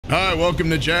Hi, welcome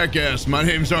to Jackass. My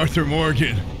name's Arthur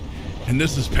Morgan, and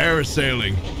this is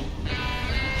Parasailing.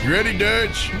 You ready,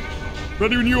 Dutch?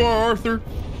 Ready when you are, Arthur.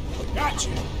 Gotcha.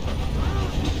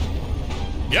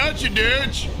 Gotcha,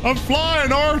 Dutch. I'm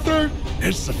flying, Arthur.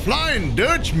 It's the Flying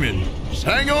Dutchman. Just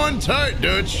hang on tight,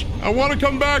 Dutch. I want to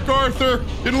come back, Arthur.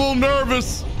 Getting a little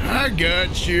nervous. I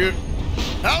got you.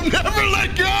 I'll never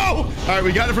let go. All right,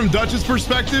 we got it from Dutch's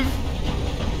perspective.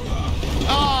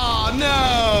 Oh,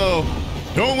 no.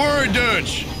 Don't worry,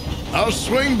 Dutch. I'll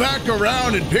swing back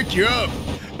around and pick you up.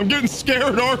 I'm getting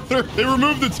scared, Arthur. They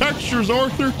removed the textures,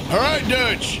 Arthur. All right,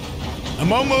 Dutch.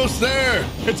 I'm almost there.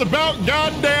 It's about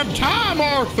goddamn time,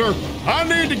 Arthur. I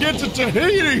need to get to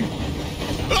Tahiti.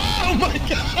 Oh, my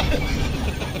God.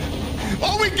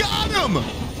 Oh, we got him.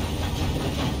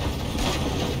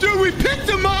 Dude, we picked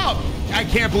him up. I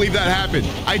can't believe that happened.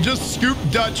 I just scooped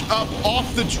Dutch up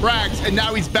off the tracks, and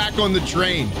now he's back on the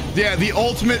train. Yeah, the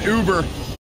ultimate Uber.